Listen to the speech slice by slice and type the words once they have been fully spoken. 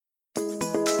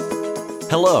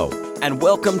Hello, and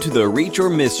welcome to the Reach or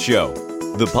Miss Show,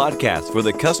 the podcast for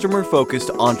the customer-focused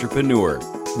entrepreneur,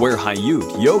 where Hayut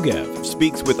Yogev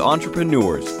speaks with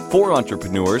entrepreneurs for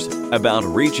entrepreneurs about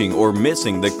reaching or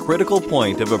missing the critical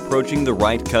point of approaching the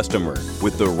right customer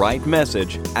with the right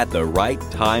message at the right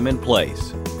time and place.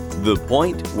 The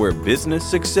point where business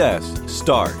success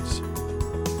starts.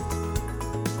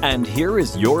 And here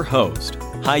is your host,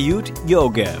 Hayut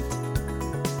Yogev.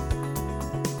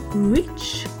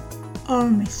 Reach or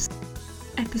Miss,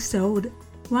 episode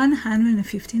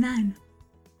 159.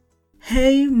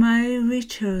 Hey, my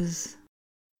Reachers!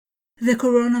 The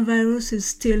coronavirus is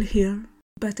still here,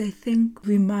 but I think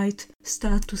we might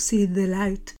start to see the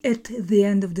light at the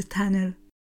end of the tunnel.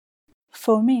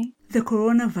 For me, the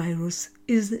coronavirus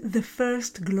is the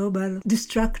first global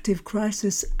destructive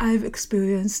crisis I've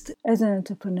experienced as an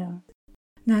entrepreneur.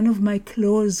 None of my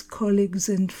close colleagues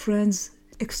and friends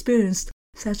experienced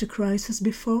such a crisis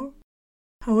before.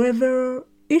 However,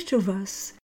 each of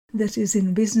us that is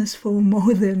in business for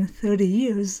more than 30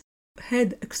 years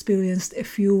had experienced a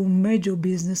few major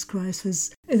business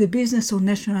crises at the business or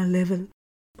national level.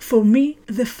 For me,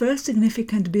 the first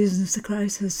significant business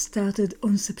crisis started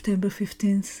on September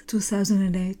 15th,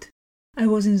 2008. I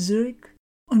was in Zurich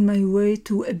on my way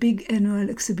to a big annual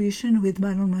exhibition with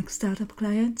one of my startup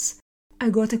clients.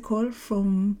 I got a call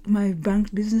from my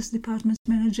bank business department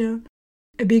manager.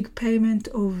 A big payment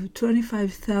of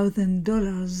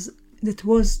 $25,000 that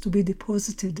was to be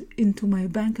deposited into my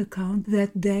bank account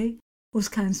that day was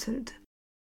cancelled.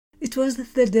 It was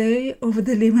the day of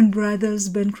the Lehman Brothers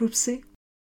bankruptcy,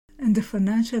 and the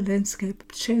financial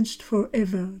landscape changed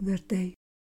forever that day.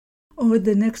 Over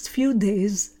the next few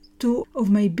days, two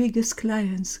of my biggest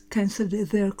clients cancelled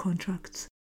their contracts.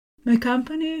 My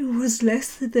company was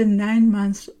less than 9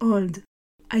 months old.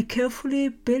 I carefully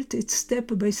built it step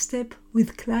by step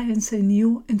with clients I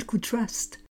knew and could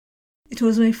trust. It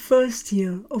was my first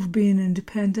year of being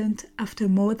independent after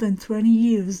more than 20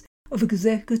 years of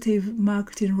executive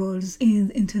marketing roles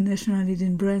in international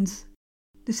leading brands.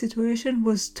 The situation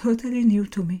was totally new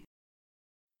to me.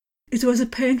 It was a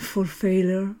painful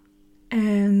failure,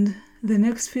 and the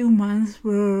next few months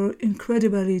were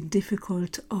incredibly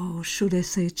difficult, or should I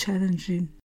say challenging.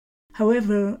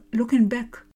 However, looking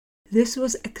back, this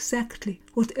was exactly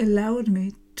what allowed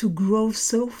me to grow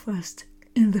so fast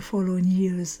in the following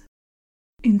years.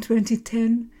 In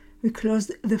 2010, we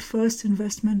closed the first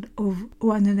investment of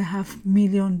 $1.5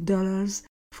 million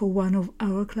for one of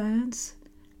our clients,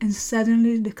 and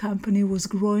suddenly the company was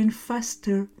growing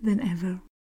faster than ever.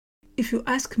 If you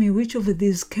ask me which of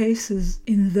these cases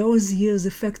in those years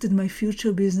affected my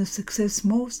future business success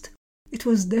most, it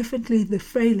was definitely the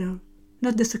failure,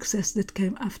 not the success that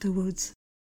came afterwards.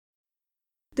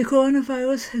 The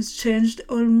coronavirus has changed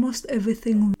almost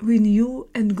everything we knew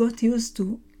and got used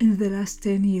to in the last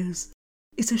 10 years.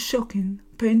 It's a shocking,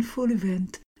 painful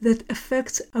event that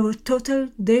affects our total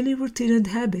daily routine and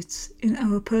habits in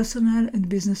our personal and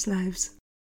business lives.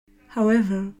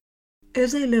 However,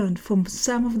 as I learned from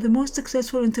some of the most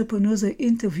successful entrepreneurs I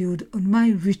interviewed on my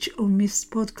Reach or Miss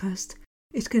podcast,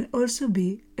 it can also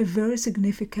be a very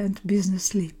significant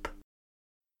business leap.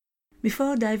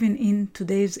 Before diving in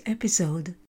today's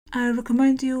episode, I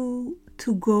recommend you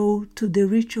to go to the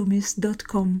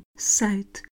reachormiss.com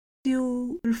site.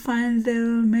 You will find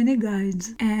there many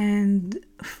guides and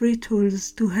free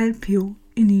tools to help you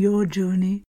in your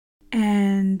journey,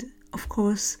 and of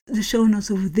course the show notes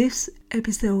of this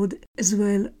episode as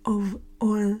well of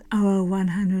all our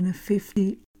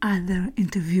 150 other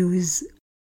interviews.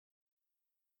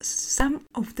 Some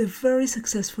of the very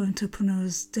successful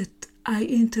entrepreneurs that I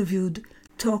interviewed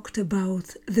talked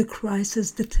about the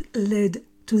crisis that led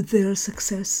to their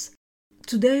success.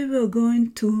 Today we are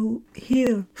going to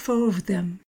hear 4 of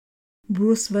them: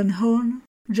 Bruce Van Horn,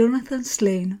 Jonathan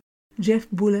Slane, Jeff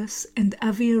Bullas, and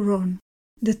Avi Aron,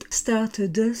 that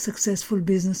started their successful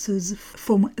businesses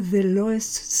from the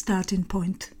lowest starting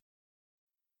point.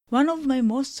 One of my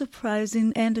most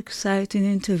surprising and exciting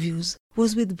interviews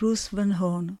was with Bruce Van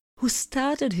Horn, who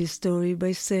started his story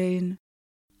by saying,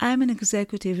 "I'm an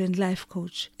executive and life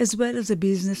coach, as well as a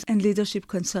business and leadership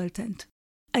consultant.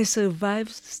 I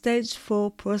survived stage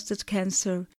 4 prostate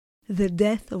cancer, the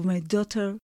death of my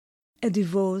daughter, a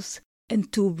divorce,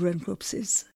 and 2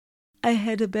 bankruptcies. I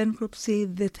had a bankruptcy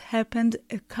that happened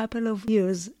a couple of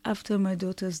years after my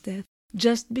daughter's death,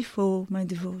 just before my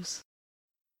divorce.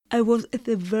 I was at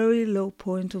a very low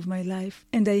point of my life,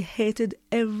 and I hated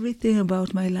everything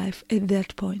about my life at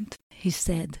that point," he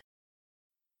said.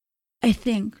 I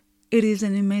think it is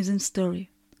an amazing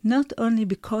story, not only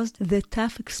because the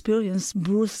tough experience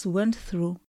Bruce went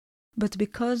through, but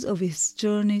because of his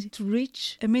journey to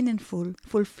reach a meaningful,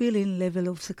 fulfilling level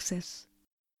of success.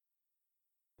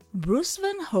 Bruce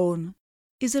Van Horn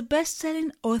is a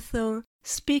best-selling author,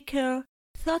 speaker,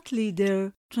 thought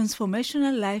leader,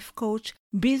 transformational life coach,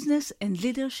 business and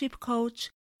leadership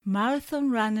coach, marathon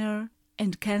runner,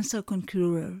 and cancer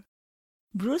conqueror.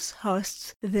 Bruce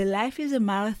hosts the Life is a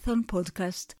Marathon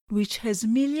podcast, which has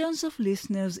millions of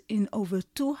listeners in over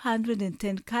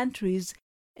 210 countries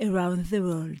around the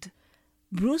world.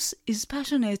 Bruce is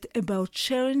passionate about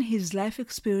sharing his life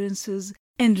experiences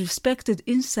and respected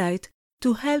insight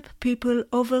to help people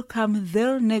overcome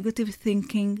their negative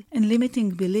thinking and limiting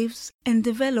beliefs and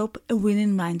develop a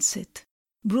winning mindset.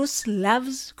 Bruce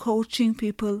loves coaching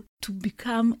people to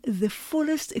become the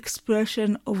fullest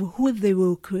expression of who they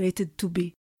were created to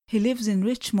be. He lives in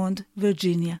Richmond,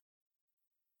 Virginia.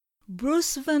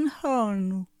 Bruce Van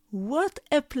Horn, what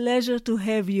a pleasure to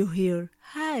have you here.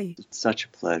 Hi. It's such a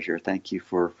pleasure. Thank you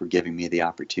for giving me the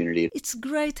opportunity. It's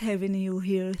great having you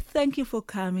here. Thank you for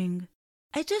coming.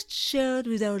 I just shared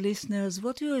with our listeners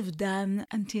what you have done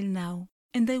until now,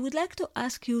 and I would like to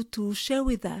ask you to share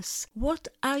with us what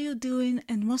are you doing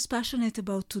and most passionate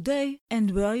about today,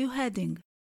 and where are you heading?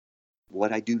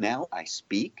 What I do now, I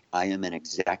speak. I am an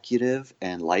executive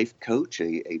and life coach,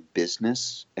 a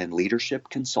business and leadership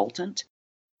consultant.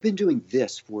 I've been doing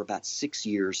this for about 6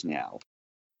 years now.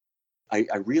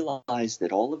 I realized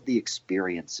that all of the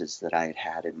experiences that I had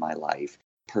had in my life,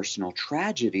 personal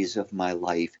tragedies of my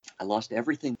life, I lost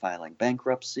everything filing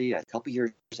bankruptcy a couple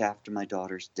years after my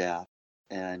daughter's death,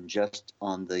 and just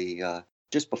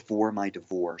before my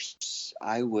divorce,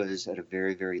 I was at a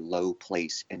very, very low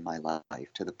place in my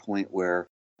life, to the point where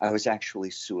I was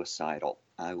actually suicidal.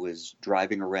 I was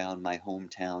driving around my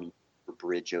hometown for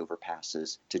bridge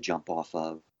overpasses to jump off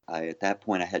of. At that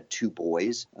point, I had 2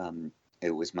 boys. It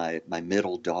was my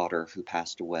middle daughter who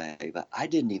passed away, but I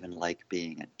didn't even like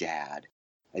being a dad.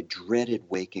 I dreaded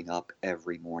waking up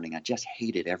every morning. I just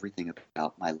hated everything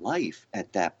about my life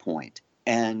at that point.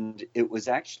 And it was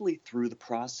actually through the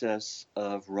process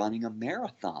of running a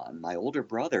marathon. My older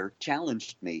brother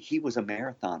challenged me. He was a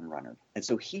marathon runner. And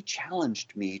so he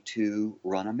challenged me to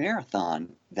run a marathon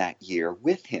that year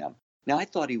with him. Now, I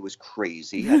thought he was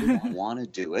crazy. I didn't want to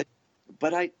do it.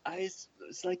 But I was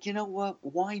like, you know what?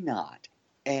 Why not?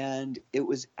 And it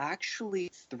was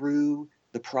actually through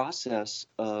the process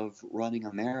of running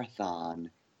a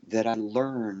marathon that I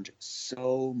learned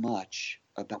so much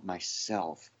about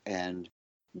myself and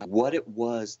what it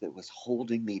was that was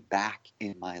holding me back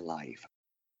in my life.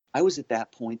 I was at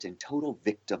that point in total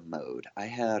victim mode. I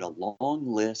had a long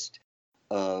list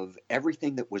of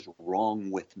everything that was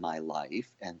wrong with my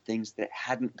life and things that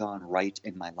hadn't gone right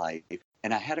in my life.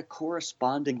 And I had a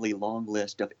correspondingly long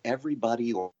list of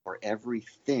everybody or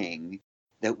everything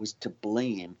that was to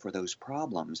blame for those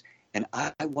problems. And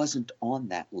I wasn't on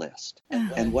that list.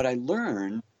 And what I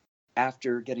learned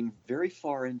after getting very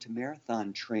far into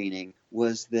marathon training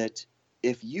was that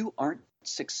if you aren't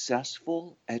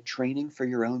successful at training for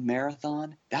your own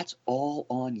marathon, that's all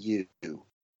on you.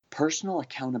 Personal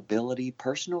accountability,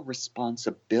 personal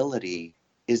responsibility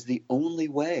is the only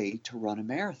way to run a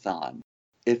marathon.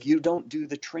 If you don't do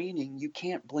the training, you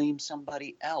can't blame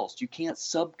somebody else. You can't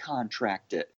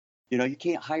subcontract it. You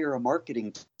can't hire a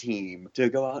marketing team to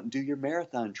go out and do your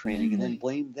marathon training and then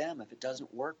blame them if it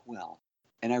doesn't work well.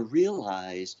 And I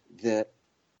realized that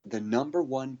the number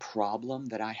one problem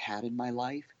that I had in my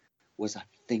life was a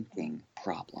thinking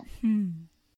problem.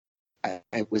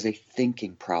 It was a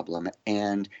thinking problem.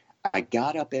 And I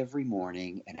got up every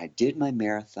morning and I did my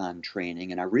marathon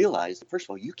training. And I realized, first of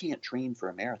all, you can't train for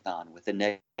a marathon with a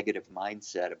negative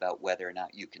mindset about whether or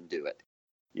not you can do it.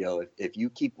 If you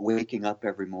keep waking up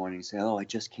every morning and say, oh, I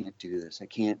just can't do this, I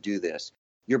can't do this,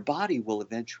 your body will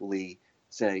eventually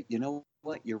say, you know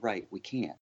what, you're right, we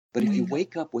can't. But if you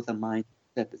wake up with a mindset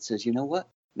that says, you know what,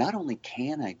 not only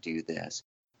can I do this,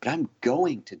 but I'm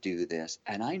going to do this,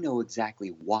 and I know exactly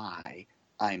why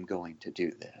I'm going to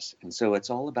do this. And so it's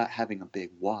all about having a big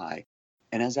why.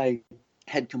 And as I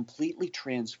had completely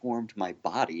transformed my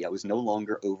body, I was no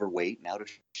longer overweight and out of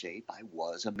shape. I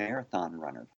was a marathon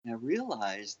runner. And I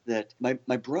realized that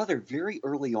my brother very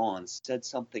early on said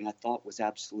something I thought was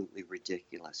absolutely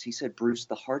ridiculous. He said, Bruce,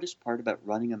 the hardest part about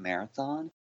running a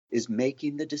marathon is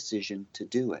making the decision to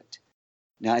do it.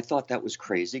 Now, I thought that was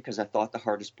crazy because I thought the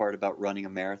hardest part about running a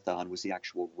marathon was the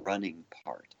actual running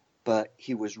part. But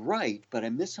he was right, but I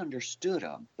misunderstood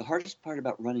him. The hardest part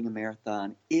about running a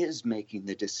marathon is making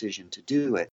the decision to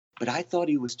do it. But I thought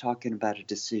he was talking about a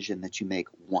decision that you make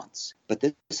once. But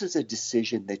this is a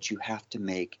decision that you have to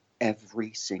make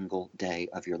every single day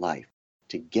of your life.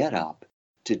 To get up,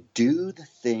 to do the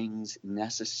things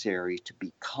necessary to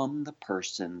become the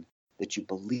person that you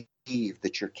believe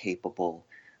that you're capable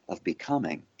of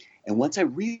becoming. And once I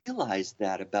realized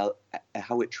that about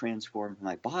how it transformed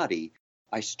my body,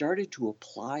 I started to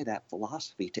apply that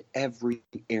philosophy to every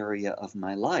area of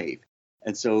my life.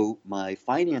 And so my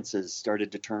finances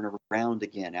started to turn around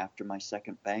again after my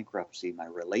second bankruptcy. My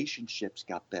relationships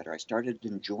got better. I started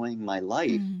enjoying my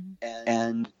life.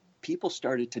 And people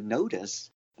started to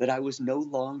notice that I was no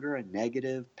longer a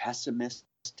negative,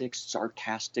 pessimistic,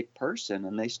 sarcastic person.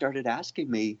 And they started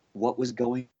asking me what was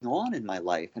going on in my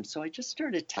life. And so I just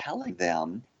started telling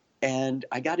them. And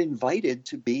I got invited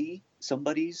to be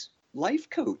somebody's life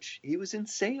coach. He was in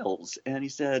sales. And he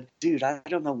said, dude, I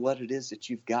don't know what it is that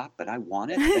you've got, but I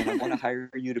want it. And I want to hire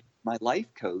you to be my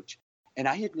life coach. And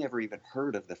I had never even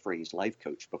heard of the phrase life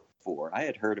coach before. I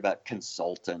had heard about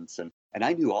consultants and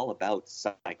I knew all about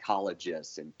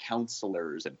psychologists and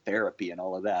counselors and therapy and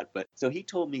all of that. But so he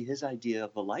told me his idea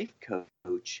of a life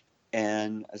coach.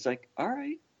 And I was like, all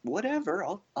right, whatever,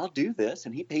 I'll do this.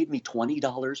 And he paid me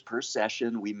 $20 per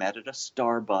session. We met at a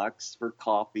Starbucks for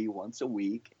coffee once a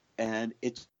week. And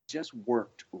it just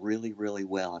worked really, really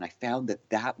well. And I found that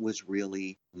that was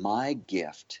really my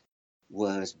gift,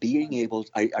 was being able,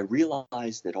 I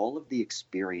realized that all of the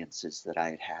experiences that I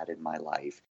had had in my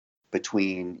life,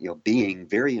 between being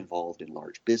very involved in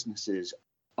large businesses,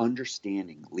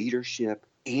 understanding leadership,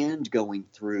 and going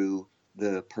through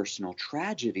the personal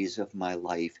tragedies of my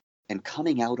life and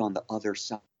coming out on the other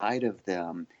side of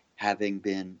them, having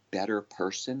been a better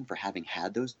person for having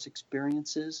had those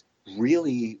experiences,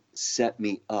 really set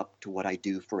me up to what I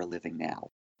do for a living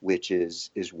now, which is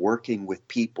working with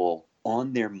people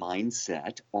on their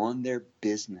mindset, on their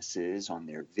businesses, on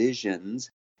their visions,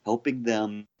 helping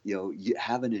them,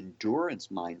 have an endurance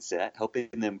mindset, helping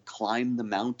them climb the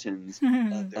mountains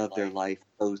of their life,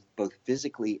 both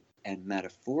physically and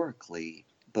metaphorically.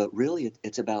 But really,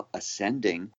 it's about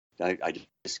ascending. I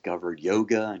discovered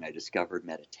yoga and I discovered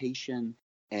meditation,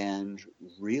 and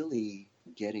really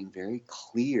getting very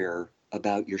clear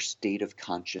about your state of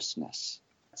consciousness.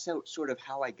 So sort of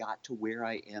how I got to where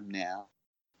I am now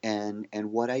and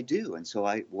what I do. And so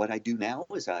what I do now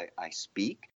is I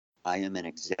speak. I am an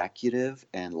executive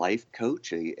and life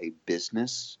coach, a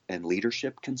business and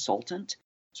leadership consultant.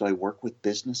 So I work with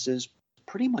businesses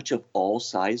pretty much of all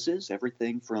sizes,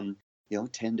 everything from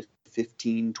 10 to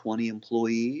 15, 20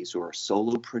 employees, or a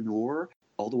solopreneur,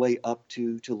 all the way up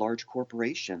to large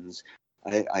corporations.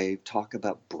 I talk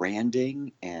about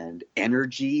branding and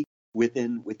energy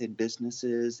within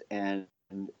businesses, and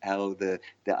how the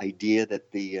idea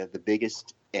that the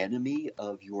biggest enemy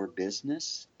of your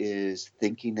business is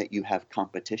thinking that you have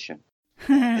competition.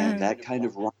 And that kind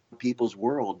of runs people's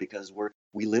world, because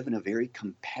we live in a very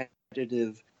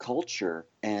competitive culture.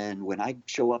 And when I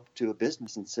show up to a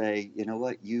business and say, you know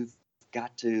what, you've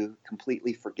got to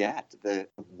completely forget the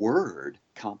word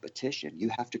competition. You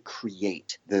have to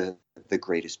create the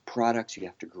greatest products. You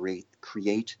have to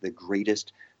create the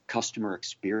greatest customer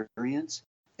experience.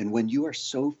 And when you are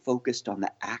so focused on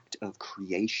the act of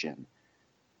creation,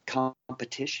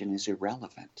 competition is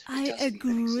irrelevant. I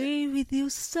agree with you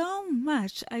so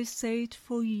much. I say it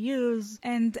for years,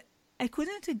 and I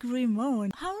couldn't agree more.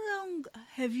 How long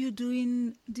have you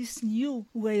doing this new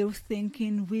way of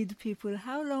thinking with people?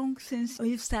 How long since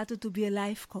you've started to be a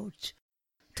life coach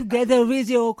together with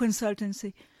your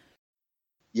consultancy?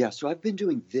 Yeah, so I've been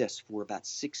doing this for about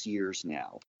 6 years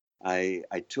now.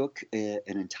 I took an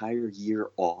entire year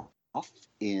off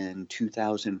in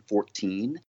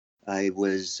 2014. I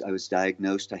was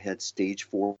diagnosed. I had stage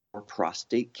 4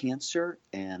 prostate cancer,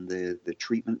 and the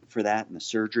treatment for that and the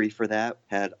surgery for that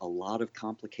had a lot of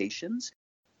complications.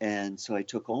 And so I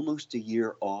took almost a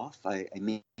year off. I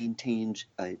maintained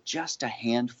just a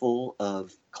handful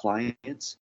of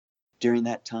clients during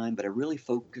that time, but I really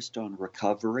focused on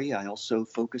recovery. I also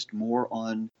focused more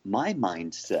on my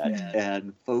mindset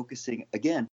and focusing.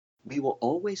 Again, we will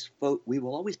always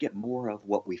get more of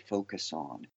what we focus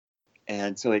on.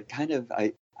 And so it kind of,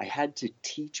 I had to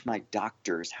teach my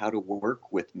doctors how to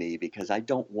work with me, because I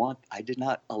did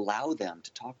not allow them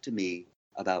to talk to me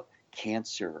about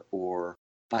cancer or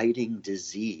fighting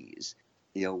disease.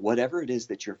 Whatever it is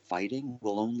that you're fighting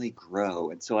will only grow.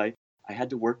 And so I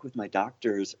had to work with my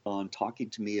doctors on talking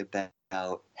to me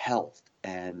about health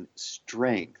and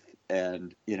strength.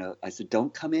 And, I said,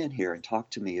 don't come in here and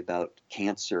talk to me about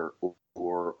cancer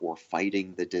or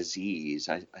fighting the disease.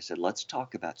 I said, let's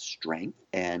talk about strength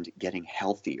and getting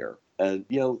healthier.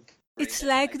 It's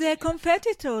like they're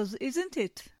competitors, isn't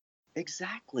it?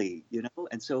 Exactly.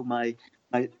 And so my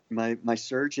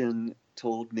surgeon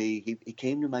told me, he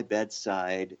came to my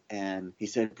bedside and he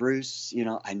said, Bruce,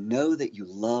 I know that you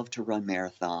love to run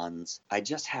marathons. I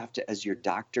just have to, as your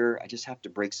doctor, I just have to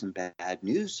break some bad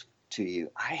news to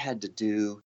you. I had to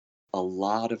do a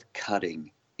lot of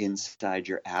cutting inside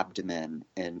your abdomen,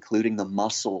 including the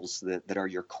muscles that are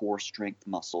your core strength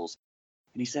muscles.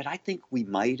 And he said, I think we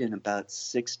might in about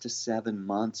 6 to 7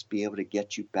 months be able to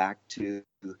get you back to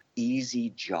easy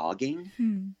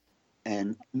jogging.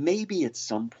 And maybe at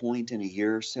some point in a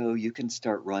year or so, you can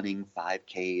start running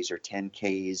 5Ks or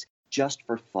 10Ks just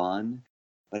for fun.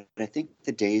 But I think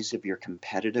the days of your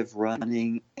competitive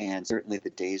running and certainly the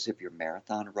days of your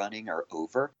marathon running are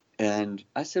over. And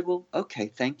I said, well, okay,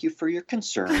 thank you for your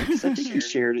concern. Because I think he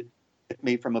shared it with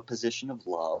me from a position of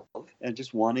love and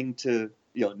just wanting to,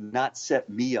 not set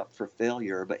me up for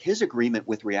failure. But his agreement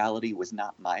with reality was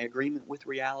not my agreement with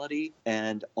reality.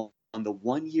 And on the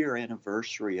 1-year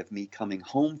anniversary of me coming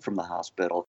home from the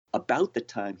hospital, about the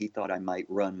time he thought I might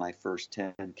run my first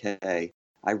 10K,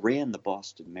 I ran the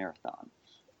Boston Marathon.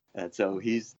 And so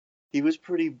he was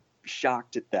pretty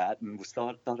shocked at that and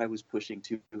thought I was pushing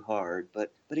too hard.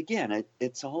 But again,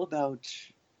 it's all about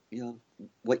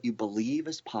what you believe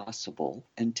is possible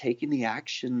and taking the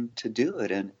action to do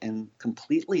it and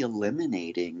completely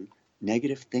eliminating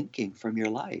negative thinking from your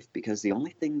life, because the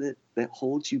only thing that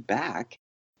holds you back,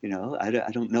 I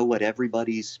don't know what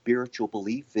everybody's spiritual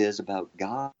belief is about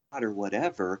God or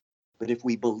whatever, but if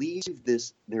we believe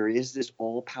there is this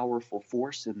all-powerful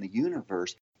force in the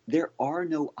universe, there are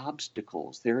no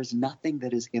obstacles. There is nothing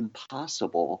that is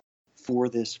impossible for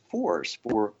this force,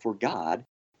 for God.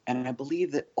 And I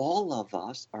believe that all of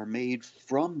us are made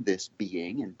from this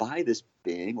being and by this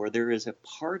being, or there is a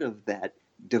part of that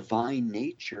divine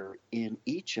nature in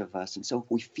each of us. And so if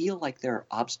we feel like there are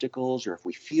obstacles, or if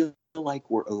we feel like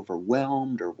we're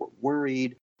overwhelmed or we're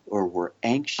worried or we're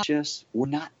anxious, we're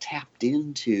not tapped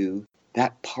into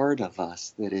that part of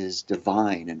us that is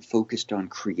divine and focused on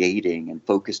creating and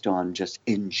focused on just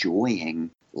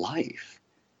enjoying life.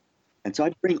 And so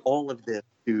I bring all of this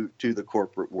to the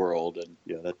corporate world, and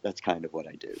that's kind of what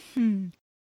I do.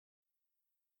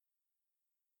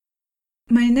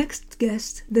 My next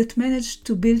guest that managed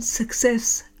to build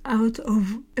success out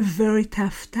of a very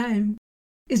tough time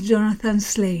is Jonathan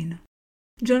Slane.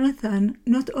 Jonathan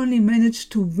not only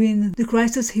managed to win the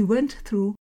crisis he went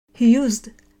through, he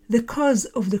used the cause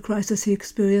of the crisis he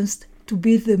experienced to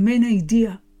be the main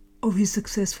idea of his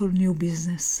successful new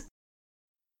business.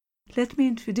 Let me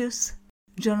introduce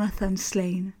Jonathan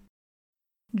Slane.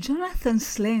 Jonathan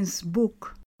Slane's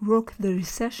book, Rock the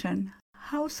Recession: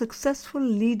 How Successful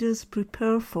Leaders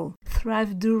Prepare for,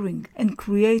 Thrive During, and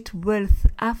Create Wealth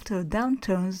After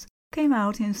Downturns, came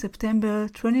out in September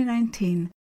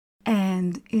 2019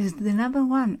 and is the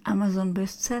 #1 Amazon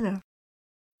bestseller.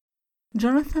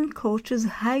 Jonathan coaches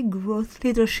high-growth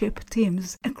leadership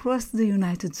teams across the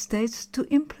United States to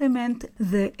implement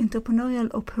the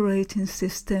entrepreneurial operating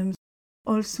system,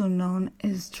 also known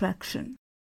as Traction.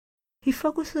 He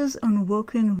focuses on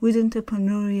working with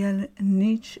entrepreneurial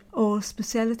niche or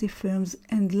specialty firms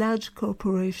and large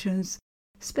corporations,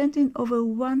 spending over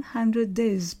 100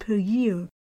 days per year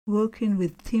working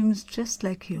with teams just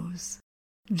like yours.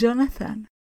 Jonathan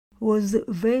was the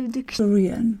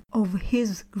valedictorian of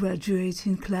his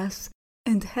graduating class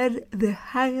and had the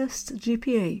highest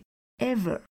GPA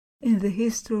ever in the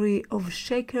history of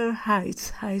Shaker Heights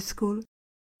High School,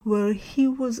 where he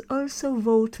was also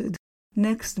voted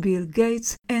next Bill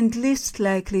Gates and least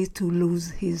likely to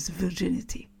lose his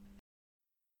virginity.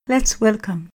 Let's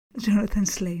welcome Jonathan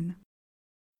Slane.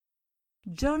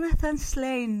 Jonathan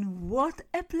Slane, what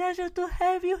a pleasure to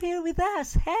have you here with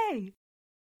us. Hey!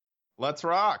 Let's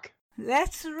rock!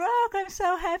 Let's rock! I'm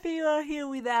so happy you are here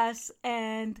with us,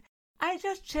 and I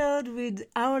just shared with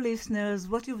our listeners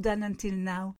what you've done until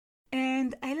now,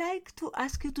 and I like to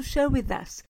ask you to share with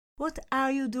us what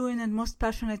are you doing and most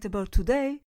passionate about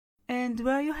today, and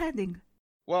where are you heading?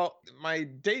 Well, my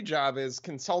day job is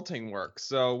consulting work.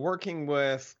 So working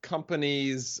with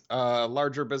companies,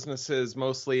 larger businesses,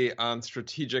 mostly on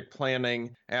strategic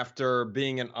planning. After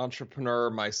being an entrepreneur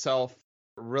myself,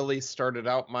 really started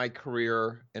out my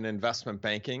career in investment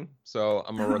banking. So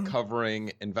I'm a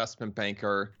recovering investment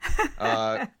banker,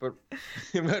 but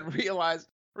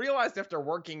realized after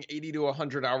working 80 to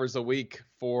 100 hours a week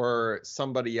for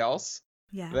somebody else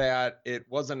that it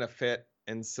wasn't a fit.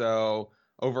 And so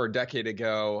over a decade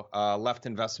ago, left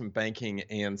investment banking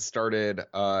and started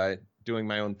doing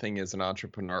my own thing as an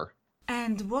entrepreneur.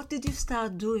 And what did you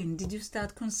start doing? Did you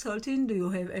start consulting? Do you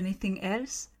have anything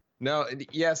else? No,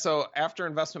 yeah. So after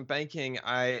investment banking,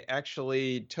 I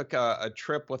actually took a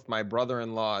trip with my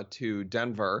brother-in-law to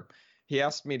Denver. he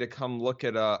asked me to come look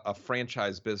at a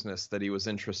franchise business that he was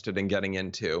interested in getting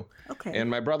into. Okay. And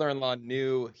my brother-in-law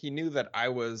knew that I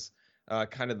was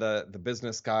kind of the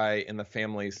business guy in the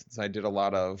family, since I did a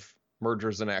lot of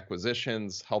mergers and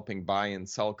acquisitions, helping buy and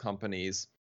sell companies.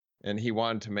 And he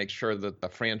wanted to make sure that the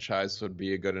franchise would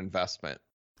be a good investment.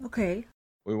 Okay.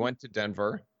 We went to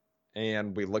Denver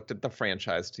and we looked at the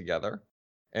franchise together.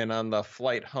 And on the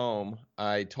flight home,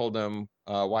 I told him,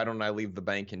 why don't I leave the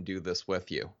bank and do this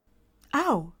with you?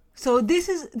 Oh, so this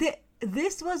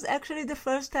was actually the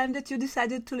first time that you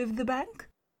decided to leave the bank?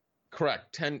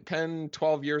 Correct.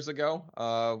 12 years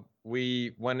ago,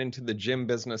 we went into the gym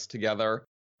business together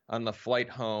on the flight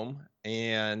home,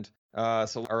 and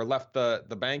left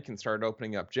the bank and started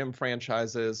opening up gym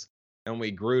franchises, and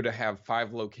we grew to have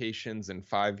 5 locations in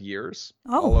 5 years,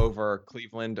 all over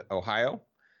Cleveland, Ohio.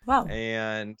 Wow.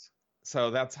 And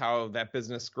so that's how that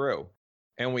business grew.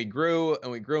 And we grew and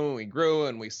we grew and we grew,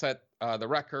 and we set the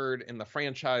record in the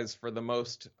franchise for the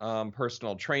most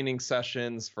personal training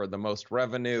sessions, for the most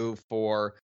revenue,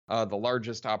 for the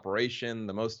largest operation,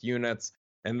 the most units.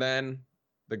 And then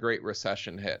the Great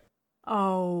Recession hit.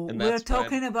 Oh, we're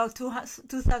talking about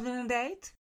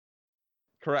 2008?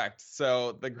 Correct.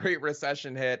 So the Great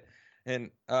Recession hit, and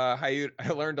I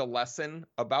learned a lesson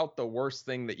about the worst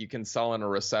thing that you can sell in a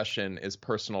recession is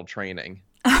personal training.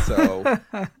 So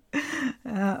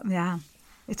yeah,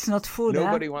 it's not food.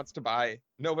 Nobody wants to buy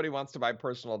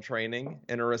personal training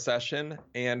in a recession,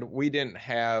 and we didn't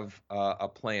have a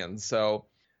plan. So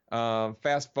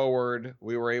fast forward,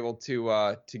 we were able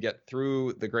to get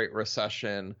through the Great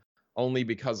Recession only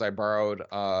because I borrowed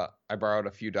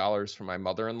a few dollars from my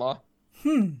mother-in-law.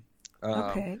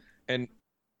 Okay. And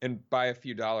by a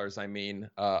few dollars, I mean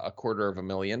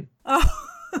 $250,000.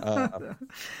 Oh.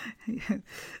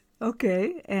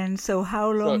 Okay. And so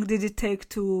how long did it take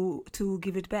to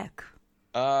give it back?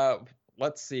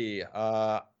 Let's see.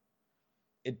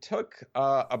 It took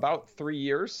about 3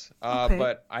 years, Okay.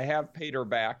 but I have paid her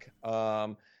back.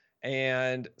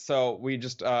 And so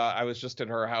I was just at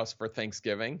her house for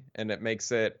Thanksgiving, and it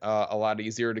makes it a lot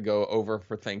easier to go over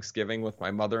for Thanksgiving with my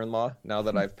mother-in-law now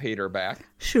that I've paid her back.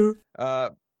 Sure.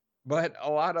 But a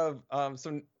lot of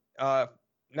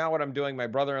now what I'm doing, my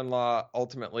brother-in-law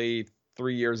ultimately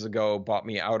 3 years ago bought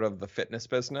me out of the fitness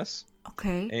business.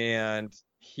 Okay. And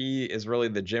he is really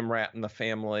the gym rat in the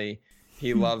family.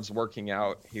 He loves working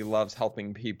out. He loves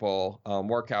helping people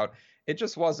work out. It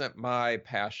just wasn't my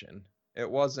passion. It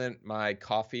wasn't my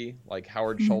coffee, like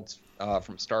Howard Schultz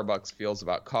from Starbucks feels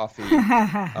about coffee.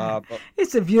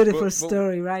 It's a beautiful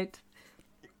story, right?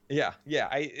 Yeah.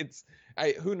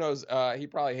 Who knows? He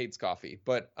probably hates coffee,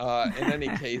 but in any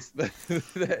case,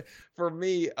 for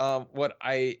me, what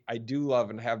I do love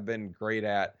and have been great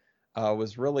at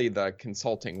was really the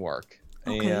consulting work.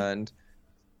 Okay. And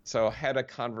so I had a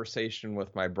conversation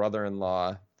with my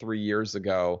brother-in-law 3 years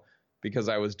ago because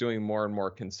I was doing more and more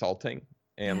consulting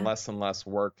and less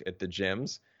work at the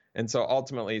gyms. And so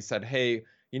ultimately he said, hey,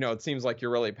 it seems like you're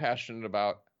really passionate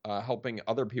about helping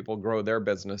other people grow their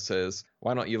businesses.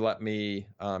 Why don't you let me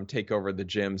take over the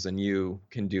gyms and you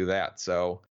can do that?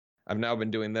 So I've now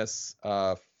been doing this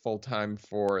full time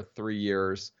for 3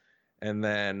 years. And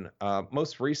then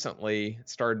most recently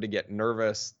started to get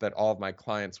nervous that all of my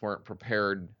clients weren't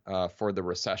prepared for the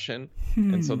recession.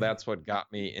 And so that's what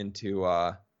got me into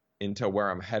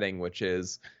where I'm heading, which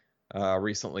is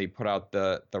recently put out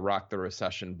the Rock the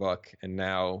Recession book, and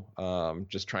now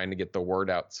just trying to get the word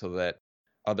out so that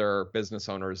other business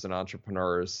owners and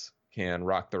entrepreneurs can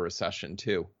rock the recession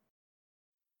too.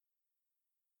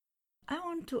 I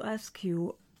want to ask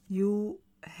you, you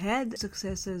had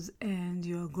successes and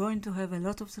you're going to have a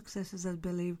lot of successes, I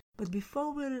believe. But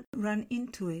before we run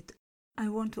into it, I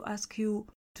want to ask you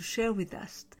to share with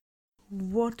us,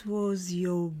 what was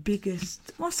your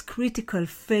biggest, most critical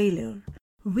failure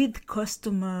with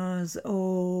customers,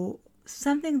 or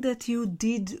something that you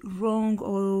did wrong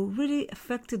or really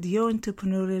affected your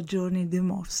entrepreneurial journey the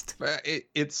most?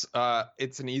 It's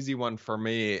an easy one for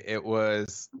me. It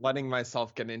was letting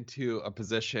myself get into a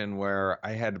position where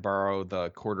I had to borrow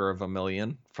the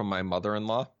 $250,000 from my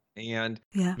mother-in-law. And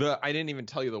I didn't even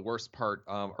tell you the worst part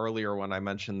earlier when I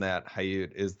mentioned that,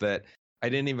 Hayut, is that I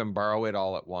didn't even borrow it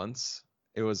all at once.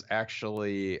 It was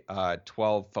actually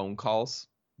 12 phone calls,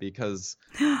 because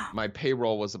my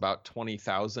payroll was about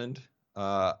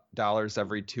 $20,000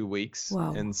 every 2 weeks.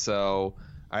 Wow. And so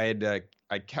I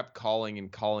kept calling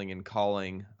and calling and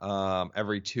calling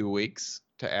every 2 weeks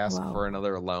to ask for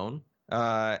another loan.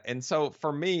 And so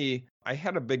for me, I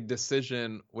had a big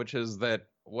decision, which is that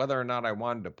whether or not I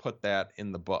wanted to put that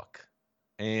in the book.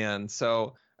 And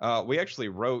so we actually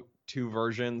wrote two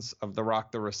versions of the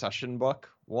Rock the Recession book,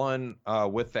 one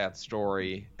with that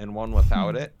story and one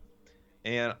without it,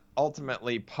 and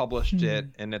ultimately published it,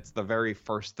 and it's the very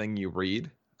first thing you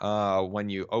read when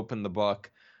you open the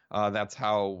book. That's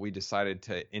how we decided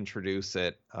to introduce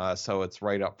it, so it's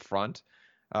right up front,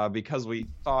 because we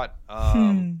thought,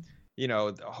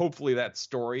 hopefully that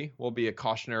story will be a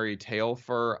cautionary tale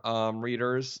for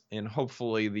readers, and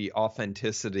hopefully the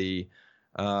authenticity,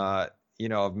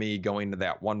 of me going to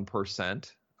that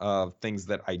 1% of things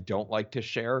that I don't like to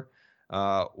share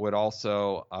would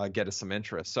also get us some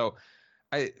interest. So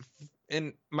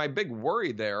and my big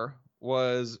worry there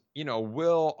was,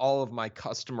 will all of my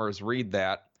customers read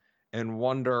that and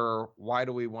wonder, why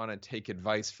do we want to take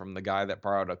advice from the guy that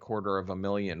borrowed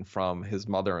 $250,000 from his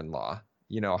mother-in-law?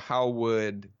 How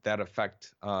would that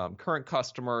affect current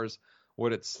customers?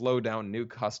 Would it slow down new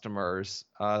customers?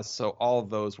 So all of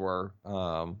those were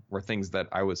things that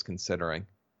I was considering.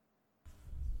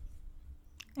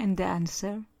 And the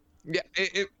answer? Yeah,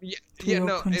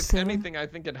 if anything, I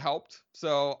think it helped.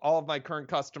 So all of my current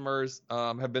customers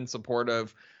have been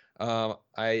supportive.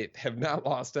 I have not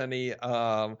lost any.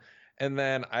 And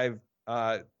then I've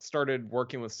started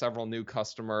working with several new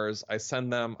customers. I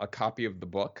send them a copy of the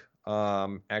book,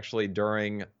 actually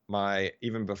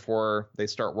even before they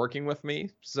start working with me.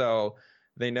 So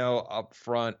they know up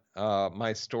front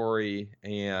my story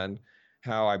and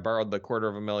how I borrowed the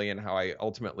 $250,000, how I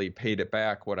ultimately paid it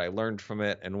back, what I learned from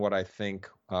it, and what I think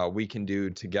we can do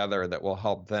together that will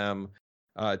help them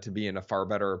to be in a far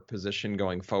better position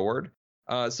going forward.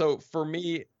 So for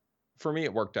me,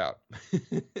 it worked out.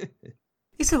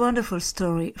 It's a wonderful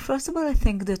story. First of all, I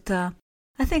think that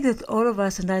all of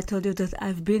us, and I told you that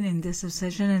I've been in this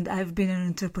recession, and I've been an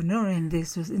entrepreneur in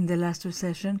the last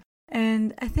recession,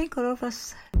 and I think all of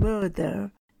us were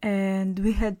there. And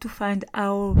we had to find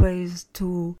our ways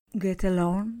to get a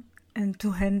loan and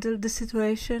to handle the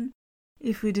situation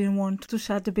if we didn't want to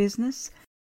shut the business.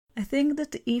 I think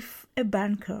that if a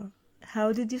banker,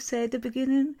 how did you say at the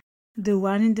beginning? The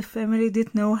one in the family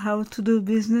didn't know how to do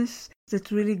business,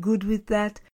 that's really good with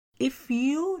that. If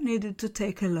you needed to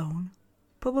take a loan,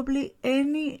 probably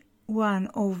any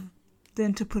one of the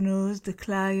entrepreneurs, the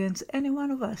clients, any one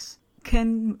of us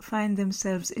can find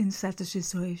themselves in such a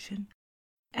situation.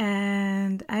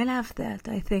 And I love that.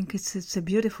 I think it's a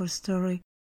beautiful story,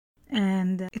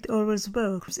 and it always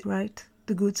works, right?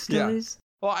 The good stories. Yeah.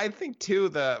 Well, I think too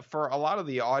that for a lot of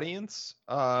the audience,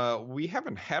 we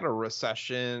haven't had a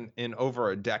recession in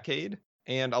over a decade,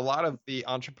 and a lot of the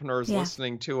entrepreneurs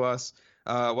listening to us,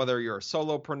 whether you're a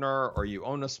solopreneur or you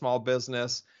own a small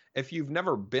business, if you've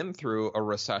never been through a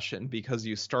recession because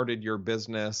you started your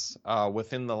business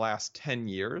within the last 10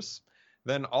 years,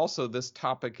 then also this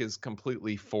topic is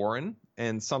completely foreign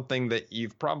and something that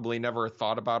you've probably never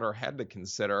thought about or had to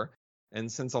consider.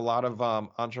 And since a lot of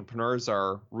entrepreneurs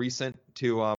are recent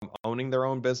to owning their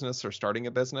own business or starting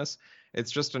a business,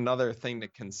 it's just another thing to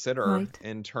consider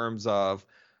in terms of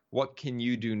what can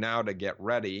you do now to get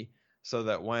ready so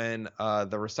that when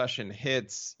the recession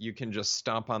hits, you can just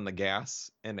stomp on the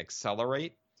gas and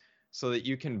accelerate so that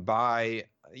you can buy,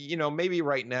 maybe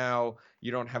right now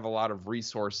you don't have a lot of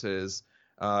resources.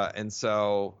 And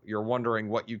so you're wondering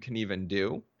what you can even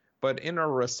do. But in a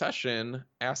recession,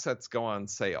 assets go on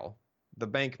sale. The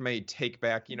bank may take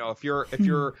back, if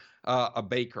you're a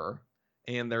baker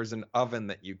and there's an oven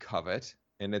that you covet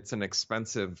and it's an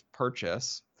expensive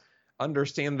purchase,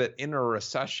 understand that in a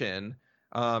recession,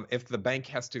 if the bank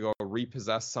has to go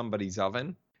repossess somebody's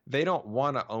oven, they don't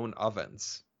want to own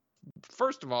ovens.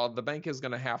 First of all, the bank is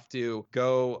going to have to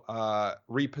go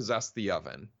repossess the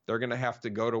oven. They're going to have to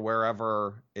go to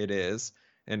wherever it is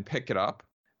and pick it up.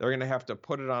 They're going to have to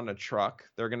put it on a truck.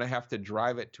 They're going to have to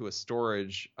drive it to a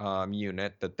storage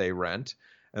unit that they rent.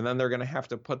 And then they're going to have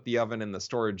to put the oven in the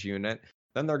storage unit.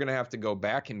 Then they're going to have to go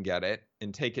back and get it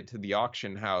and take it to the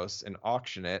auction house and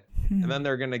auction it. And then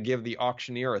they're going to give the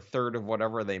auctioneer a third of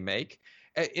whatever they make.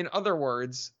 In other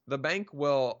words, the bank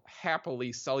will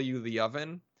happily sell you the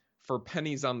oven for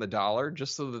pennies on the dollar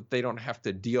just so that they don't have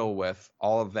to deal with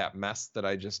all of that mess that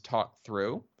I just talked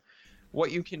through.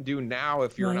 What you can do now,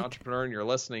 if you're an entrepreneur and you're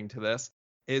listening to this,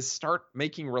 is start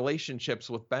making relationships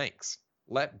with banks.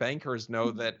 Let bankers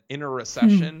know that in a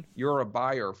recession, you're a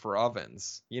buyer for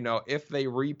ovens. If they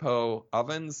repo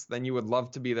ovens, then you would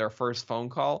love to be their first phone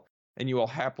call, and you will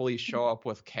happily show up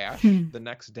with cash the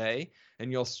next day,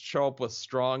 and you'll show up with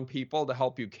strong people to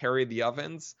help you carry the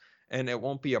ovens, and it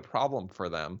won't be a problem for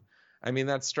them. I mean,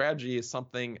 that strategy is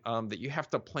something that you have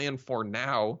to plan for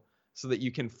now so that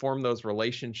you can form those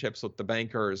relationships with the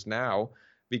bankers now,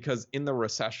 because in the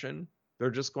recession, they're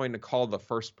just going to call the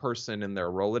first person in their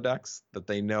Rolodex that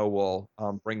they know will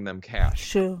bring them cash.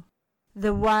 Sure.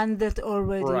 The one that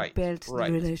already built the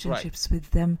relationships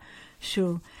with them.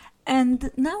 Sure.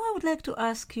 And now I would like to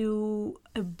ask you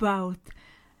about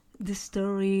the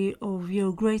story of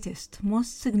your greatest,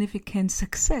 most significant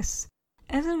success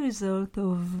as a result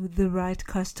of the right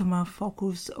customer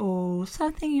focus or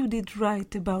something you did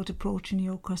right about approaching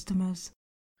your customers.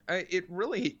 It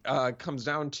really comes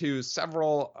down to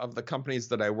several of the companies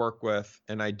that I work with,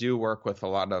 and I do work with a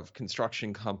lot of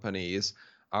construction companies,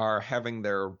 are having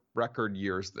their record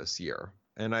years this year.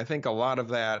 And I think a lot of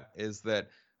that is that,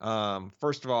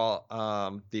 first of all,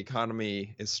 the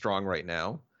economy is strong right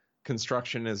now.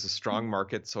 Construction is a strong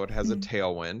market, so it has a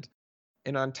tailwind.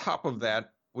 And on top of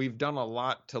that, we've done a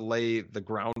lot to lay the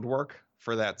groundwork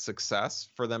for that success,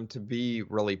 for them to be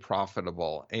really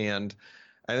profitable. And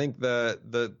I think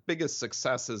the biggest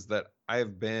success is that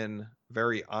I've been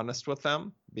very honest with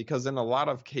them, because in a lot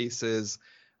of cases,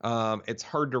 it's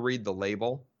hard to read the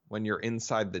label when you're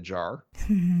inside the jar.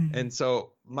 And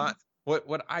so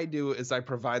what I do is I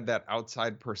provide that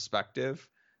outside perspective,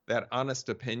 that honest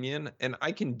opinion, and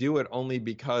I can do it only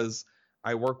because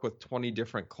I work with 20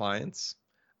 different clients.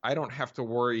 I don't have to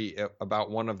worry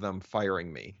about one of them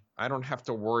firing me. I don't have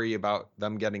to worry about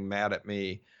them getting mad at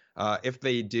me. If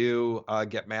they do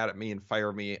get mad at me and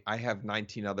fire me, I have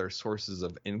 19 other sources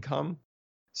of income.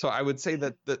 So I would say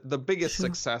that the biggest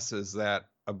success is that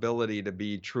ability to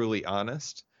be truly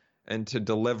honest and to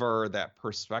deliver that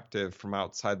perspective from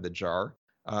outside the jar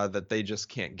that they just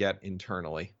can't get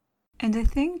internally. And I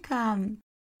think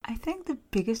the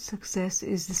biggest success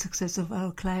is the success of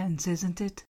our clients, isn't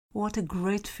it? What a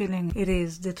great feeling it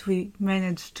is that we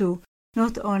managed to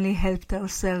not only help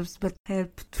ourselves, but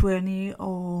help 20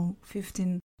 or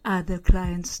 15 other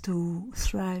clients to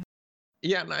thrive.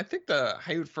 Yeah, and I think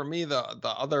for me, the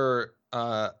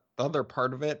other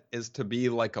part of it is to be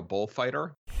like a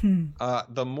bullfighter.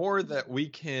 The more that we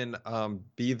can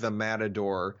be the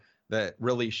matador that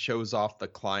really shows off the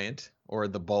client, or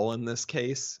the bull in this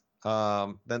case,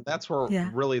 then that's where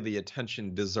really the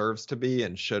attention deserves to be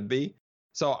and should be.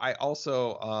 So I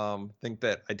also think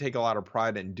that I take a lot of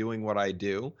pride in doing what I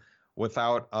do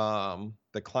without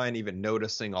the client even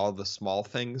noticing all the small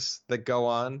things that go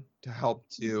on to help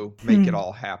to make it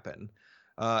all happen.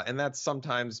 And that's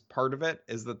sometimes part of it,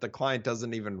 is that the client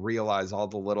doesn't even realize all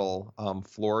the little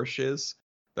flourishes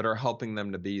that are helping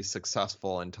them to be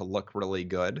successful and to look really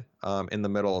good in the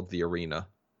middle of the arena.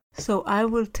 So I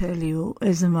will tell you,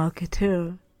 as a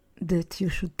marketer, that you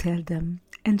should tell them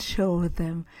and show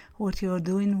them what you're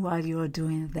doing while you're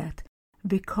doing that.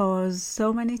 Because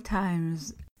so many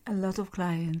times a lot of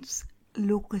clients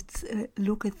look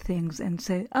at things and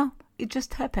say, oh, it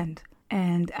just happened.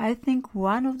 And I think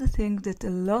one of the things that a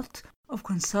lot of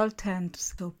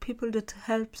consultants or people that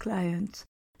help clients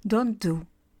don't do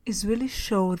is really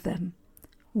show them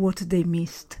what they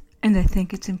missed. And I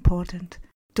think it's important.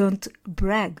 Don't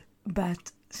brag,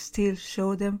 but still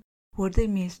show them what they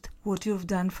missed, what you've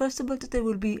done. First of all, that they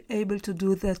will be able to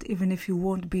do that even if you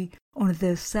won't be on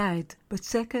their side. But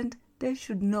second, they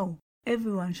should know.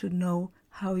 Everyone should know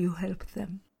how you help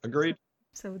them. Agreed.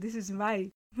 So this is my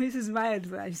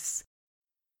advice.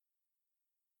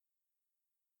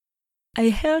 I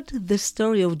heard the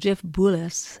story of Jeff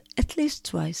Bullas at least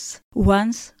twice.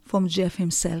 Once from Jeff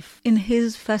himself in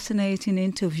his fascinating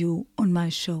interview on my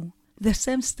show. The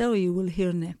same story you will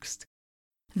hear next.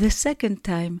 The second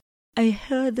time, I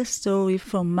heard the story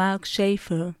from Mark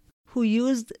Schaefer, who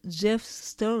used Jeff's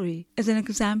story as an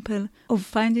example of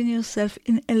finding yourself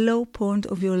in a low point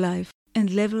of your life and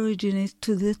leveraging it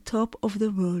to the top of the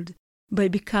world by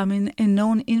becoming a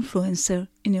known influencer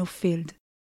in your field.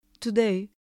 Today,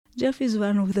 Jeff is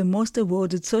one of the most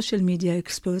awarded social media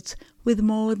experts with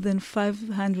more than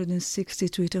 560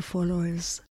 Twitter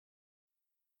followers.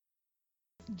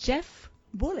 Jeff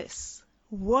Bullas,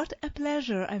 what a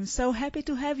pleasure. I'm so happy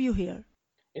to have you here.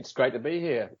 It's great to be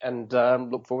here and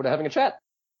look forward to having a chat.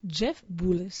 Jeff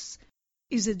Bullas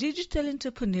is a digital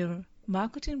entrepreneur,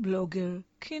 marketing blogger,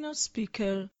 keynote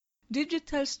speaker,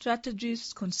 digital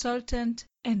strategist, consultant,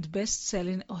 and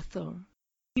best-selling author.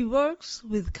 He works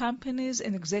with companies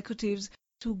and executives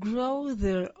to grow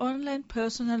their online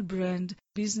personal brand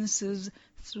businesses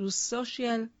through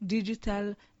social,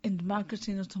 digital, and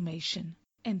marketing automation.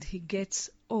 And he gets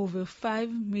over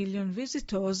 5 million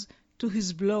visitors to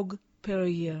his blog per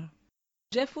year.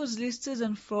 Jeff was listed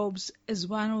on Forbes as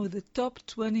one of the top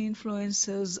 20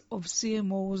 influencers of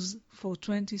CMOs for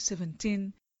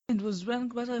 2017 and was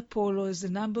ranked by Apollo as the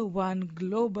 #1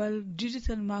 global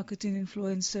digital marketing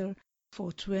influencer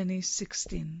for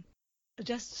 2016.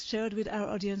 just shared with our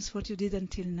audience what you did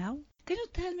until now. Can you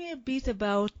tell me a bit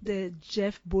about the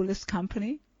Jeff Bullis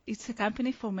company? It's a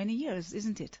company for many years,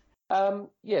 isn't it?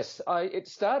 Yes, it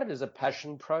started as a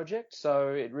passion project, so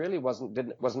it really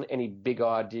wasn't any big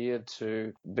idea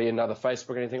to be another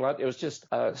Facebook or anything like that. It was just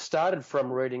started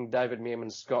from reading David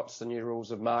Meerman Scott's The New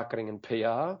Rules of Marketing and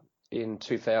PR in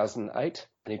 2008,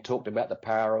 and he talked about the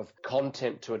power of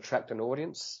content to attract an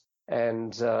audience.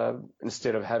 And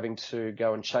instead of having to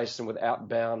go and chase them with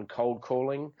outbound cold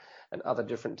calling and other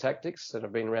different tactics that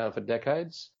have been around for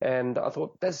decades. And I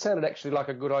thought that sounded actually like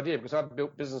a good idea because I've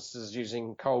built businesses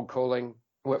using cold calling,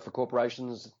 worked for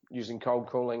corporations using cold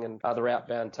calling and other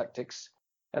outbound tactics.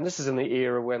 And this is in the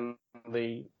era when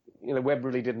the web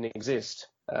really didn't exist.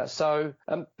 So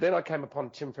then I came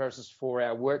upon Tim Ferriss's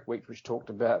 4-Hour Work Week, which talked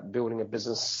about building a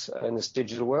business in this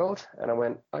digital world. And I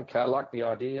went, okay, I like the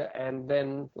idea. And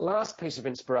then last piece of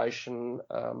inspiration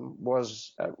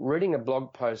was reading a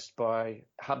blog post by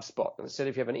HubSpot. And it said,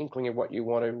 if you have an inkling of what you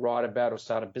want to write about or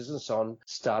start a business on,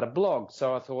 start a blog.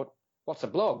 So I thought, what's a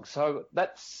blog? So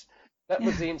that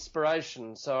was the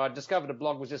inspiration. So I discovered a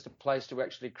blog was just a place to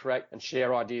actually create and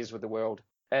share ideas with the world.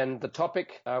 And the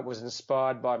topic was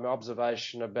inspired by my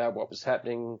observation about what was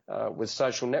happening with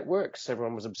social networks.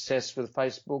 Everyone was obsessed with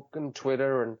Facebook and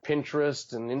Twitter and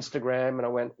Pinterest and Instagram. And I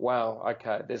went, wow,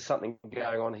 okay, there's something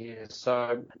going on here.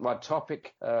 So my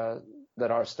topic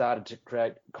that I started to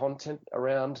create content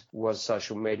around was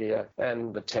social media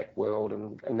and the tech world.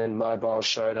 And then mobile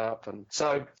showed up. And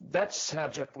so that's how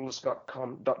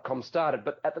jeffbullis.com started.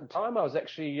 But at the time, I was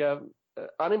actually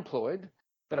unemployed.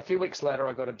 But a few weeks later,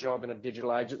 I got a job in a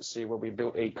digital agency where we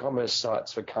built e-commerce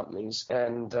sites for companies.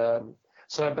 And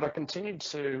but I continued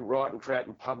to write and create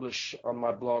and publish on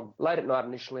my blog late at night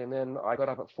initially. And then I got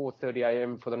up at 4:30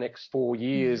 a.m. for the next 4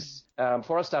 years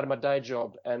before I started my day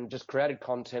job and just created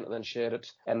content and then shared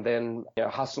it and then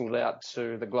hustled it out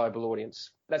to the global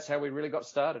audience. That's how we really got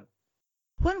started.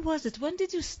 When was it? When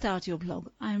did you start your blog?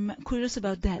 I'm curious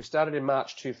about that. We started in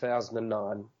March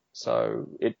 2009. So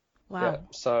Wow. Yeah,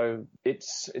 so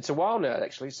it's a while now,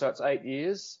 actually. So it's 8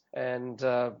 years. And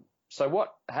so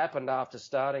what happened after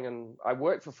starting, and I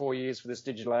worked for 4 years for this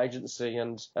digital agency,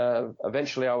 and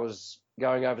eventually I was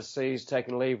going overseas,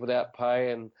 taking leave without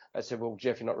pay. And they said, well,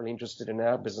 Jeff, you're not really interested in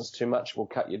our business too much. We'll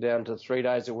cut you down to 3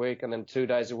 days a week and then 2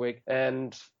 days a week.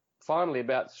 And finally,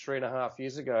 about 3.5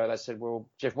 years ago, they said, well,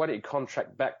 Jeff, why don't you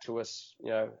contract back to us,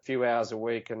 a few hours a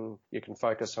week and you can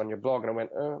focus on your blog? And I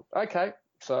went, okay.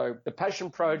 So the passion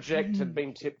project had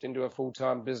been tipped into a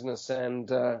full-time business, and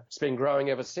it's been growing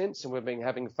ever since, and we've been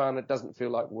having fun. It doesn't feel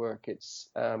like work.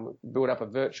 It's built up a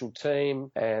virtual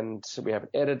team, and we have an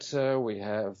editor, we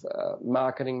have a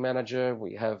marketing manager,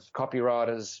 we have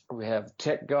copywriters, we have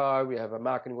tech guy, we have a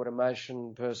marketing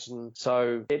automation person.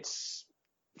 So it's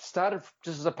started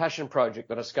just as a passion project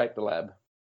that escaped the lab.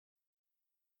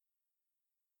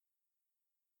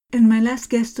 And my last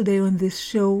guest today on this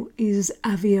show is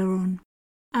Avi Aaron.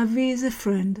 Avi is a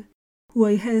friend who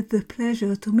I had the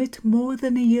pleasure to meet more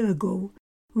than a year ago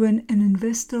when an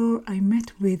investor I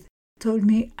met with told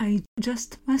me I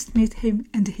just must meet him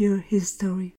and hear his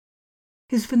story.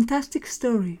 His fantastic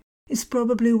story is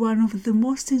probably one of the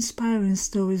most inspiring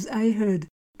stories I heard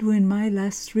during my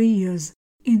last 3 years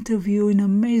interviewing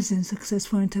amazing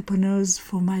successful entrepreneurs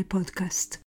for my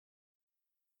podcast.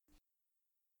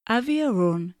 Avi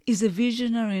Aaron is a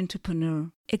visionary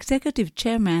entrepreneur, executive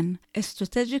chairman, a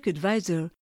strategic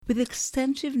advisor with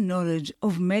extensive knowledge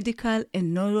of medical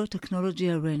and neurotechnology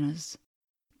arenas.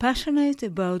 Passionate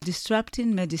about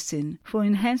disrupting medicine for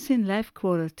enhancing life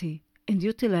quality and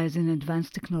utilizing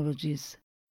advanced technologies.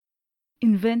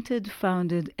 Invented,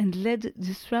 founded, and led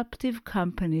disruptive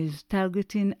companies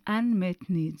targeting unmet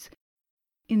needs.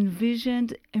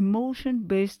 Envisioned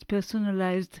emotion-based,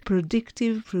 personalized,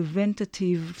 predictive,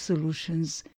 preventative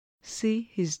solutions. See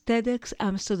his TEDx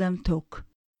Amsterdam talk.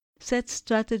 Set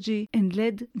strategy and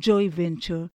led Joy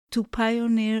Venture to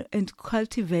pioneer and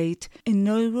cultivate a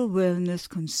neuro-wellness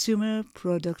consumer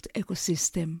product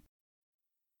ecosystem.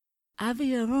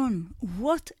 Avi Aaron,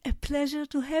 what a pleasure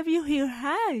to have you here.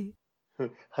 Hi!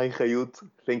 Hi, Chayut.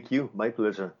 Thank you. My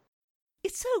pleasure.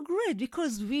 It's so great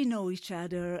because we know each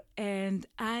other, and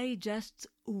I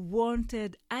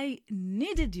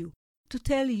needed you to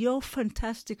tell your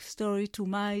fantastic story to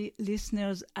my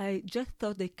listeners. I just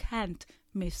thought they can't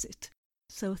miss it.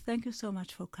 So thank you so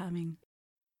much for coming.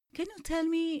 Can you tell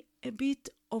me a bit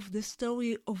of the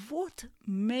story of what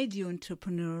made you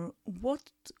entrepreneur?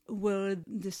 What were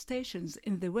the stations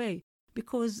in the way?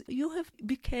 Because you have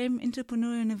become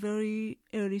entrepreneur in a very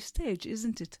early stage,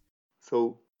 isn't it?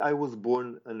 So I was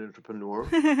born an entrepreneur,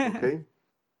 okay?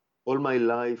 all my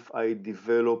life I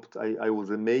developed, I was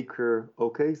a maker,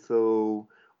 okay? So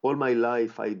all my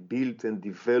life I built and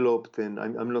developed, and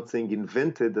I'm not saying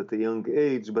invented at a young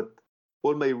age, but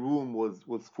all my room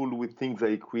was full with things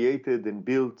I created and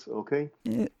built, okay?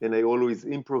 And I always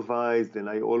improvised, and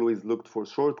I always looked for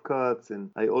shortcuts, and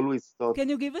I always thought... Can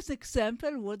you give us an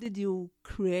example? What did you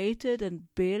created and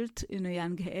built in a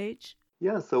young age?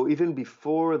 Yeah, so even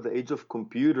before the age of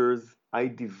computers, I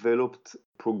developed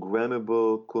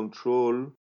programmable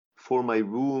control for my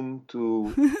room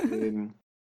to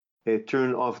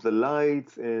turn off the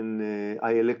lights, and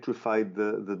I electrified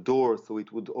the door so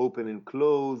it would open and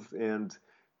close, and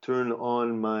turn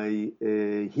on my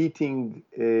heating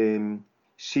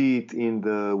sheet in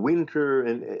the winter,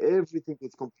 and everything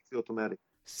was completely automatic.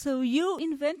 So you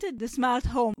invented the smart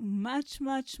home much,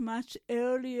 much, much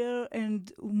earlier,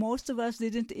 and most of us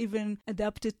didn't even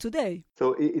adopt it today.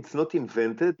 So it's not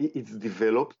invented, it's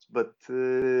developed, but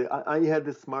I had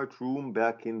a smart room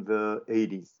back in the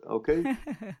 80s, okay?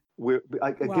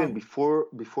 Again, before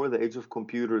the age of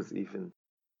computers even.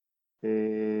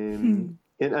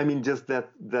 And I mean,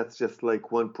 that's just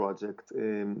like one project.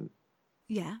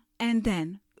 Yeah, and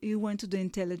then you went to the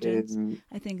intelligence.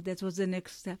 I think that was the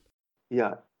next step.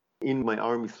 Yeah. In my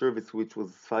Army service, which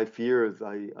was 5 years,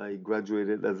 I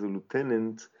graduated as a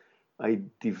lieutenant. I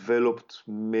developed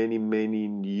many, many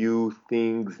new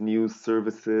things, new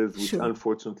services, which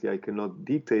unfortunately I cannot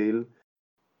detail.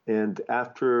 And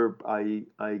after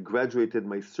I graduated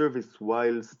my service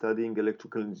while studying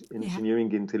electrical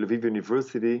engineering in Tel Aviv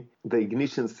University, the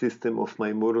ignition system of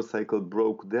my motorcycle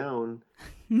broke down.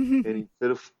 And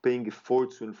instead of paying a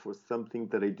fortune for something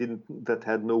that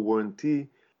had no warranty,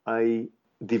 I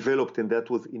developed, and that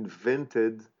was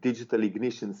invented, digital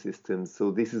ignition systems.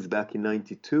 So this is back in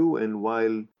 92. And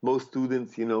while most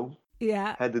students,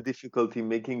 had a difficulty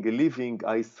making a living,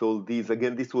 I sold these.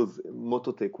 Again, this was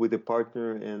Mototech with a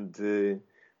partner, and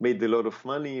made a lot of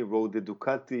money, rode the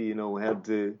Ducati,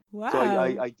 Wow. So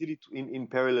I did it in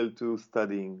parallel to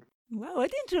studying. Wow, I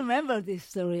didn't remember this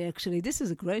story, actually. This is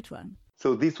a great one.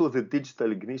 So this was a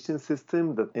digital ignition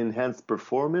system that enhanced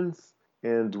performance,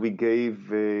 and we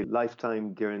gave a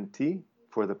lifetime guarantee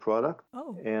for the product.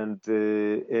 Oh. And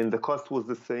the cost was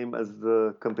the same as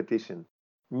the competition,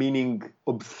 meaning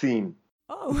obscene.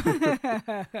 Oh.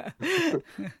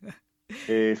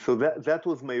 So that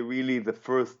was the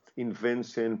first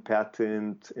invention,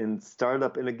 patent, and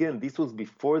startup. And again, this was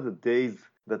before the days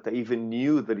that I even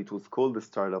knew that it was called a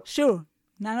startup. Sure.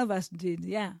 None of us did.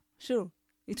 Yeah, sure.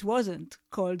 It wasn't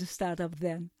called a startup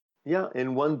then. Yeah,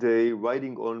 and one day,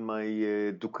 riding on my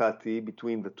Ducati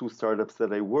between the two startups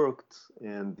that I worked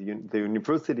and the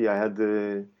university, I had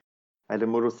a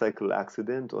motorcycle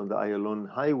accident on the Ayalon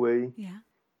highway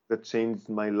that changed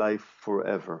my life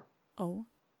forever. Oh.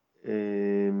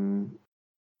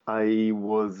 I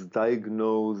was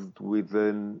diagnosed with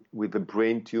a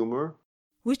brain tumor.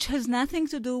 Which has nothing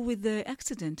to do with the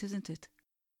accident, isn't it?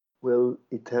 Well,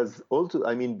 it has also,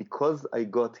 because I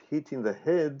got hit in the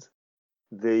head,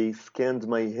 they scanned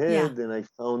my head and I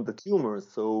found the tumor.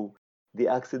 So the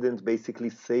accident basically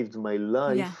saved my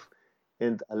life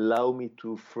and allowed me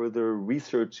to further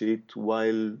research it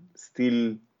while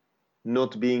still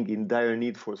not being in dire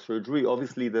need for surgery.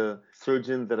 Obviously, the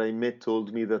surgeon that I met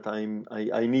told me that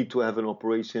I need to have an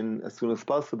operation as soon as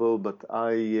possible, but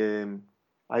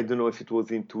I don't know if it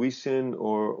was intuition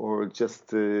or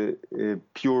just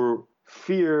pure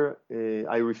fear.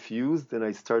 I refused, and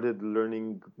I started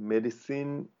learning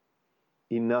medicine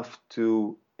enough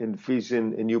to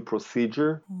envision a new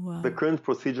procedure. Wow. The current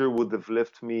procedure would have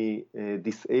left me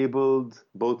disabled,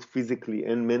 both physically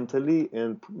and mentally,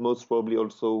 and most probably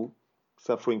also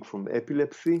suffering from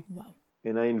epilepsy. Wow.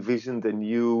 And I envisioned a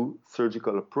new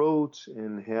surgical approach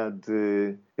and had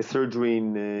a surgery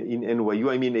in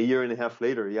NYU. A year and a half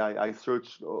later, I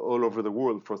searched all over the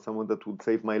world for someone that would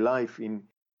save my life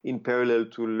in parallel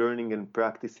to learning and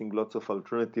practicing lots of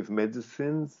alternative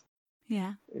medicines.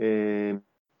 Yeah.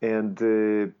 And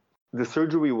the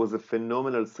surgery was a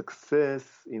phenomenal success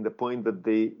in the point that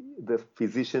the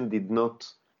physician did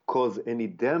not cause any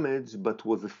damage, but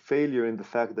was a failure in the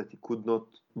fact that he could not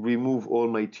remove all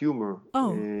my tumor.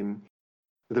 Oh.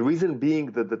 The reason being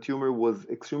that the tumor was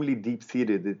extremely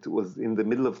deep-seated. It was in the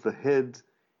middle of the head,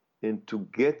 and to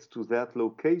get to that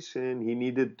location, he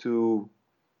needed to,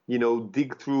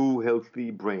 dig through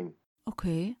healthy brain.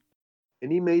 Okay.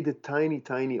 And he made a tiny,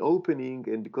 tiny opening,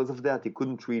 and because of that, he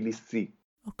couldn't really see.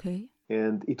 Okay.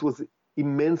 And it was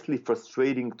immensely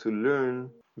frustrating to learn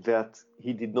that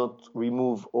he did not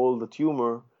remove all the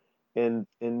tumor, And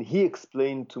he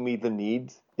explained to me the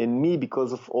need, and me,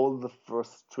 because of all the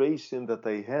frustration that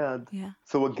I had. Yeah.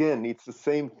 So again, it's the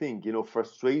same thing,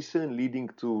 frustration leading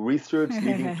to research,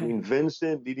 leading to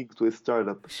invention, leading to a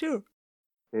startup. Sure.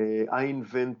 I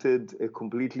invented a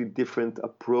completely different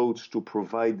approach to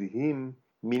provide him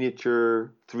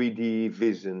miniature 3D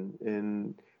vision.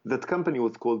 And that company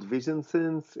was called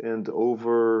VisionSense, and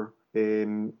over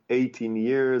 18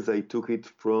 years, I took it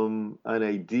from an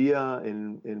idea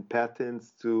and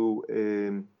patents to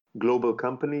a global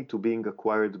company to being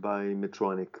acquired by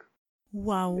Medtronic.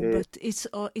 Wow, but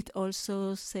it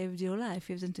also saved your life,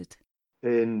 isn't it?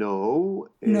 No.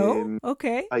 No?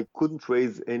 Okay. I couldn't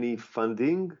raise any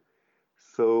funding.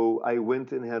 So I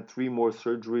went and had 3 more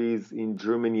surgeries in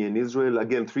Germany and Israel.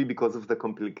 Again, 3 because of the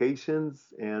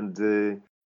complications. And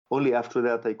only after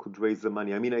that I could raise the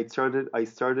money. I mean, I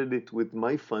started it with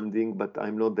my funding, but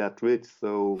I'm not that rich.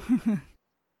 So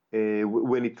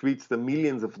when it reached the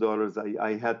millions of dollars,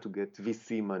 I had to get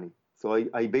VC money. So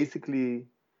I basically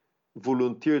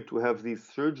volunteered to have these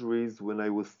surgeries when I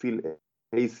was still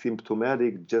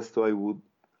asymptomatic, just so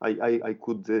I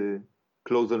could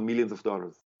close on millions of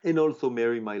dollars and also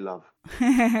marry my love.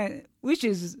 Which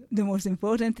is the most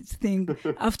important thing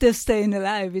after staying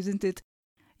alive, isn't it?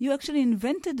 You actually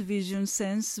invented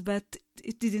VisionSense, but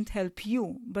it didn't help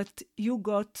you. But you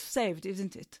got saved,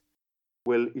 isn't it?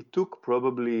 Well, it took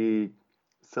probably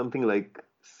something like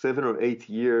 7 or 8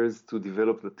 years to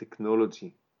develop the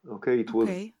technology. Okay, it was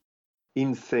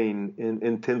insane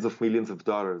and tens of millions of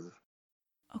dollars.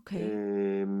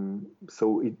 Okay.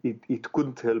 So it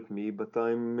couldn't help me, but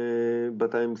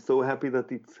I'm so happy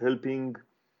that it's helping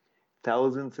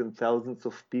thousands and thousands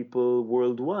of people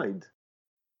worldwide.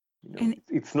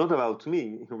 It's not about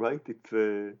me, right?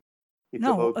 It's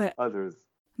about others.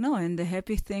 No, and the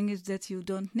happy thing is that you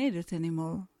don't need it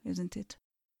anymore, isn't it?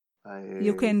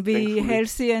 You can be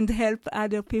healthy and help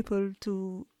other people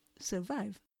to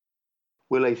survive.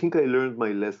 Well, I think I learned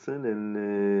my lesson,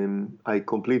 and I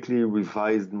completely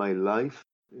revised my life.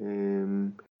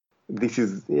 I'm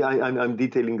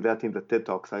detailing that in the TED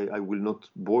Talks. I will not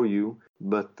bore you,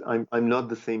 but I'm not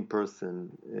the same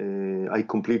person. I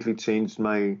completely changed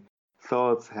my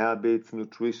thoughts, habits,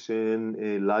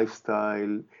 nutrition,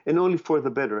 lifestyle, and only for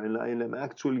the better. And I'm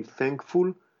actually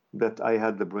thankful that I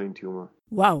had the brain tumor.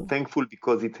 Wow. Thankful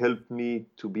because it helped me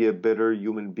to be a better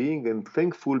human being, and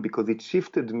thankful because it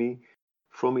shifted me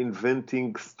from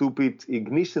inventing stupid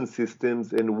ignition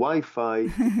systems and Wi-Fi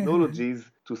technologies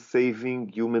to saving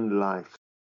human life.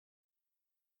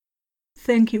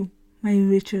 Thank you, my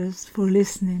Richards, for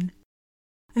listening.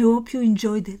 I hope you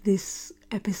enjoyed this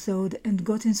episode and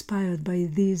got inspired by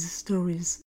these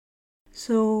stories.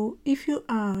 So, if you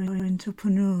are an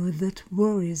entrepreneur that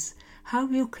worries how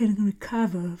you can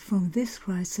recover from this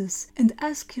crisis, and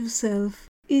ask yourself,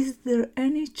 is there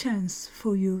any chance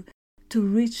for you to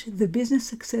reach the business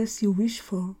success you wish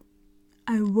for?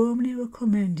 I warmly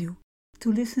recommend you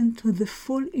to listen to the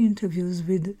full interviews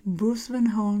with Bruce Van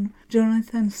Horn,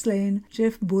 Jonathan Slane,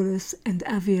 Jeff Bullis, and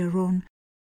Avi Aron.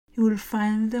 You will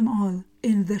find them all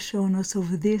in the show notes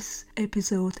of this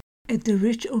episode at the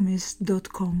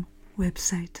richormiss.com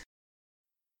website.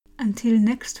 Until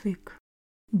next week,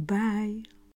 bye.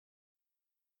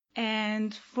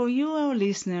 And for you, our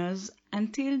listeners,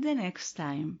 until the next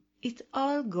time, it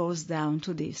all goes down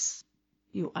to this.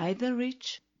 You either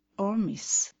reach or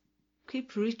miss.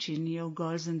 Keep reaching your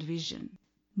goals and vision.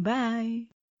 Bye.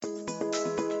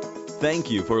 Thank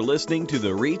you for listening to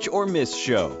the Reach or Miss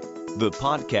Show, the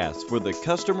podcast for the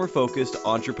customer-focused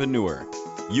entrepreneur.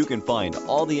 You can find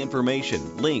all the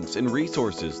information, links, and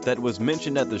resources that was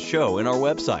mentioned at the show in our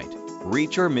website,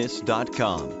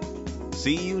 reachormiss.com.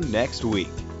 See you next week.